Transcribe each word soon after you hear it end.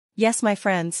Yes, my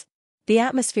friends. The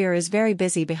atmosphere is very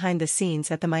busy behind the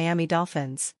scenes at the Miami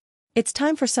Dolphins. It's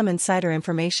time for some insider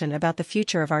information about the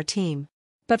future of our team.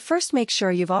 But first, make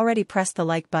sure you've already pressed the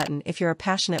like button if you're a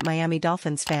passionate Miami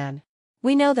Dolphins fan.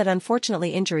 We know that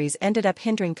unfortunately injuries ended up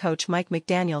hindering coach Mike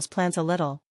McDaniel's plans a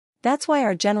little. That's why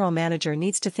our general manager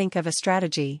needs to think of a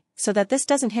strategy so that this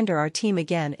doesn't hinder our team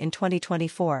again in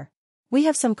 2024. We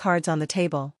have some cards on the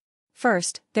table.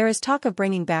 First, there is talk of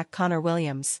bringing back Connor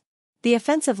Williams. The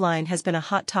offensive line has been a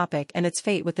hot topic and its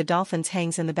fate with the Dolphins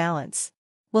hangs in the balance.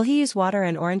 Will he use water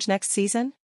and orange next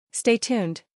season? Stay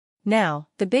tuned. Now,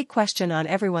 the big question on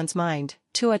everyone's mind,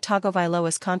 Tua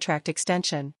Tagovailoa's contract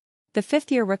extension. The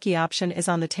fifth-year rookie option is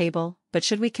on the table, but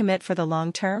should we commit for the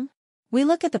long term? We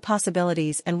look at the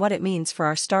possibilities and what it means for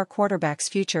our star quarterback's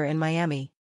future in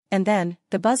Miami. And then,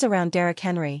 the buzz around Derrick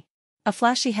Henry. A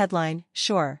flashy headline,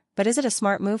 sure, but is it a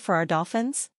smart move for our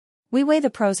Dolphins? We weigh the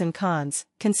pros and cons,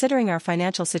 considering our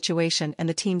financial situation and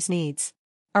the team's needs.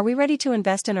 Are we ready to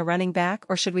invest in a running back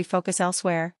or should we focus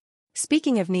elsewhere?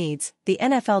 Speaking of needs, the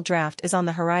NFL draft is on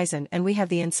the horizon and we have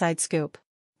the inside scoop.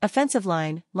 Offensive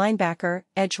line, linebacker,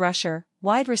 edge rusher,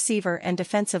 wide receiver and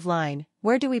defensive line,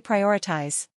 where do we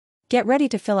prioritize? Get ready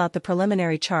to fill out the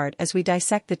preliminary chart as we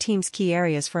dissect the team's key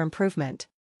areas for improvement.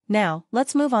 Now,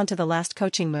 let's move on to the last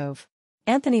coaching move.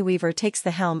 Anthony Weaver takes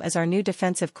the helm as our new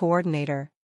defensive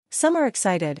coordinator. Some are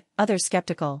excited, others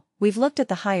skeptical. We've looked at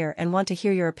the hire and want to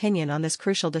hear your opinion on this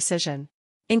crucial decision.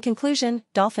 In conclusion,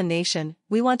 Dolphin Nation,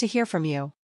 we want to hear from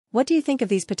you. What do you think of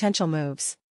these potential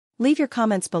moves? Leave your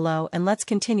comments below and let's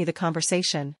continue the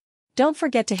conversation. Don't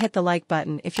forget to hit the like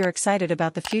button if you're excited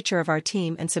about the future of our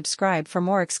team and subscribe for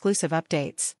more exclusive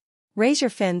updates. Raise your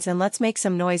fins and let's make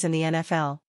some noise in the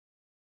NFL.